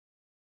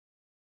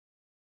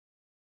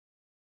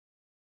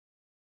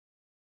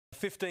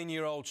A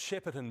 15-year-old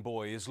Shepparton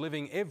boy is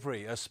living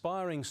every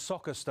aspiring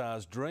soccer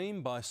star's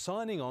dream by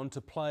signing on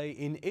to play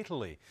in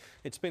Italy.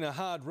 It's been a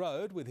hard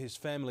road, with his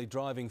family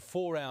driving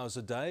 4 hours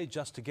a day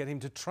just to get him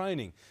to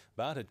training,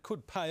 but it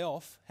could pay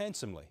off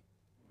handsomely.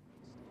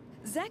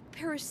 Zac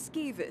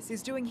Paraskevas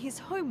is doing his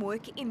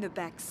homework in the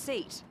back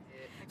seat.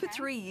 For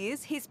 3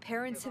 years, his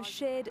parents have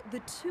shared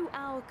the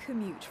 2-hour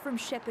commute from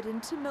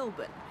Shepparton to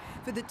Melbourne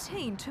for the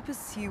teen to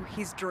pursue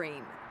his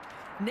dream.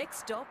 Next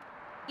stop,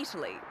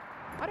 Italy.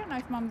 I don't know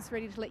if Mum's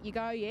ready to let you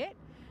go yet.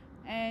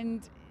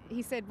 And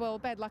he said, well,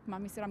 bad luck,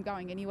 Mum. He said, I'm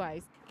going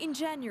anyways. In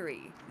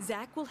January,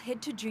 Zac will head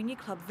to junior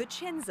club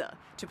Vicenza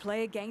to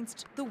play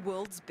against the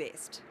world's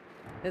best.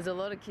 There's a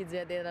lot of kids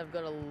out there that have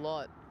got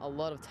a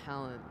lot of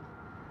talent.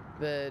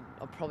 But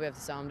I'll probably have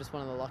to say I'm just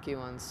one of the lucky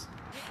ones.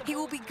 He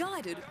will be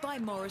guided by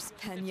Morris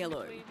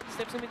Paniello.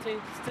 Steps in between,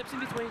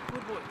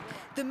 good boy.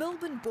 The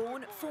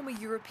Melbourne-born former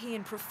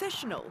European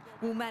professional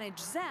will manage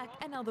Zac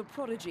and other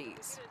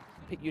prodigies.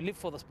 You live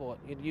for the sport.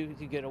 You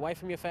get away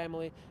from your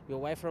family, you're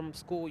away from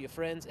school, your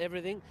friends,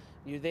 everything.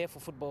 You're there for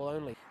football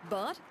only.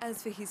 But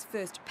as for his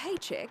first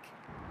paycheck...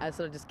 I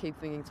sort of just keep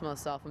thinking to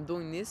myself, I'm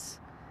doing this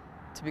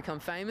to become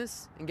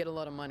famous and get a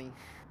lot of money.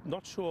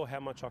 Not sure how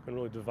much I can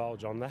really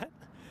divulge on that.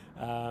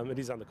 It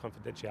is under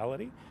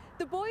confidentiality.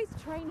 The boys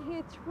train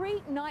here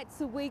 3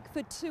 nights a week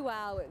for 2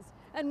 hours.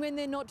 And when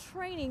they're not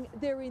training,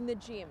 they're in the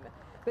gym.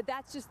 But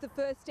that's just the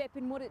first step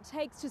in what it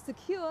takes to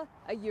secure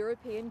a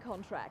European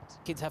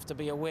contract. Kids have to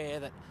be aware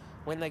that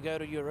when they go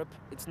to Europe,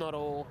 it's not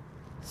all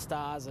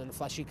stars and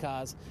flashy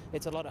cars.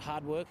 It's a lot of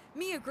hard work.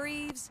 Mia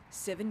Greaves,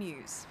 7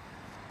 News.